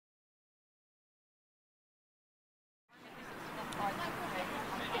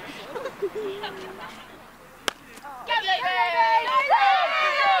Go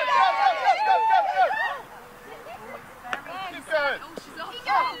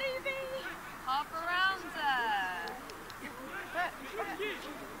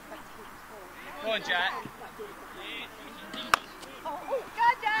on, Jack.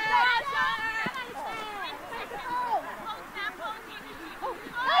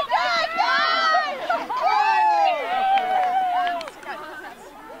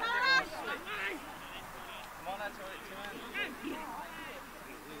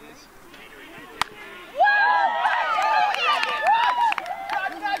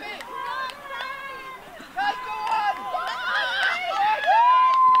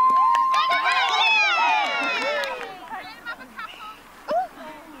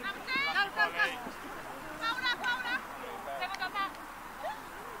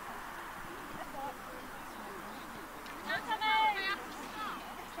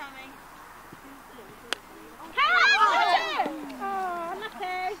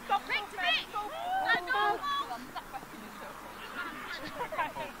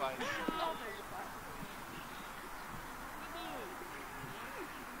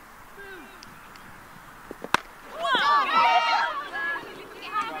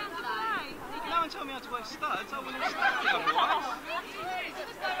 No one told me how to wear studs. I wouldn't have stuck it otherwise.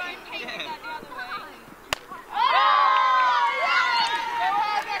 Yeah.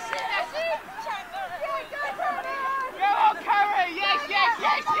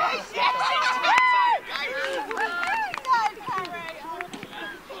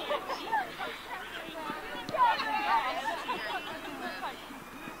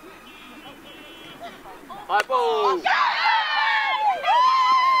 High ball!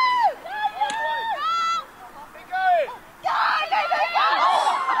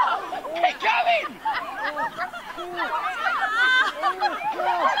 Keep going!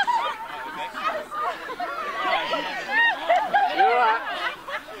 You're right.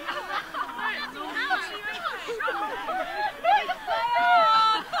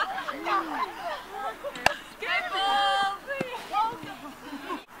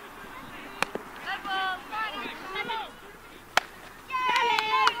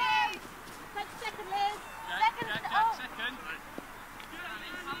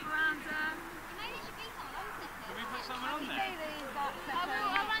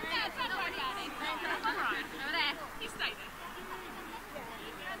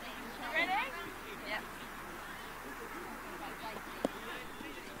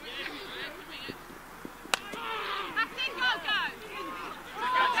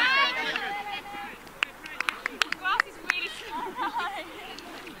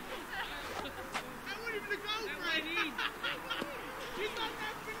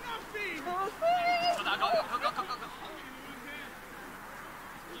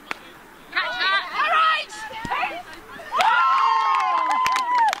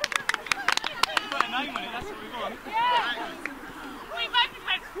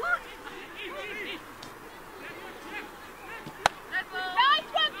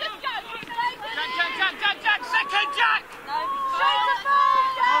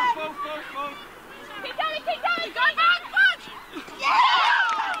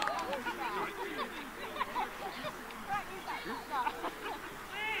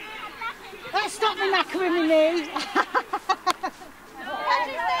 Stop me knackering my knee.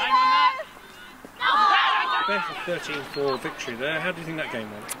 Beth, a 13-4 victory there. How do you think that game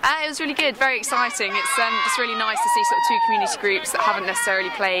went? It was really good, very exciting. It's just really nice to see sort of two community groups that haven't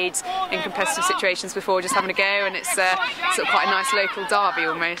necessarily played in competitive situations before just having a go, and it's sort of quite a nice local derby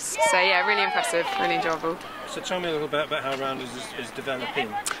almost. So yeah, really impressive, really enjoyable. So tell me a little bit about how Rounders is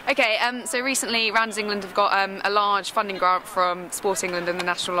developing. Okay, so recently Rounders England have got a large funding grant from Sport England and the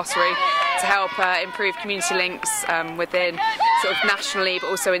National Lottery to help improve community links within sort of nationally but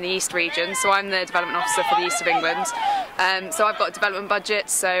also in the East region. So I'm the development officer for the East of England. So I've got a development budget,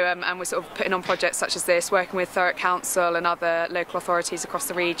 so and we're sort of putting on projects such as this, working with Thurrock Council and other local authorities across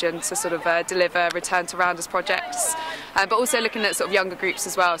the region to sort of deliver return to Rounders projects, but also looking at sort of younger groups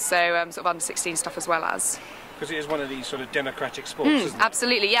as well, so sort of under 16 stuff as well as. Because it is one of these sort of democratic sports, isn't it?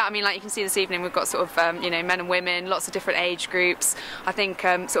 Absolutely, yeah. I mean, like you can see this evening, we've got sort of, you know, men and women, lots of different age groups. I think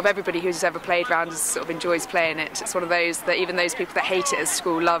sort of everybody who's ever played Rounders sort of enjoys playing it. It's one of those that even those people that hate it at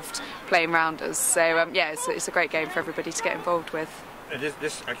school loved playing Rounders. So yeah, it's a great game for everybody to get involved with.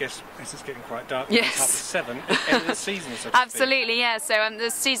 this, I guess, this is getting quite dark. Yes. It's 7:30, end of the season, so to Absolutely, yeah. So the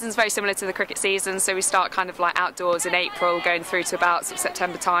season's very similar to the cricket season. So we start kind of like outdoors in April, going through to about sort of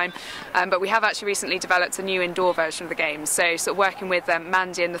September time. But we have actually recently developed a new indoor version of the game. So sort of working with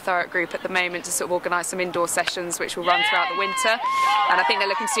Mandy and the Thurrock group at the moment to sort of organise some indoor sessions, which will run throughout the winter. And I think they're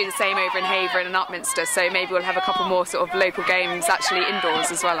looking to do the same over in Havering and Upminster. So maybe we'll have a couple more sort of local games actually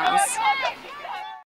indoors as well as.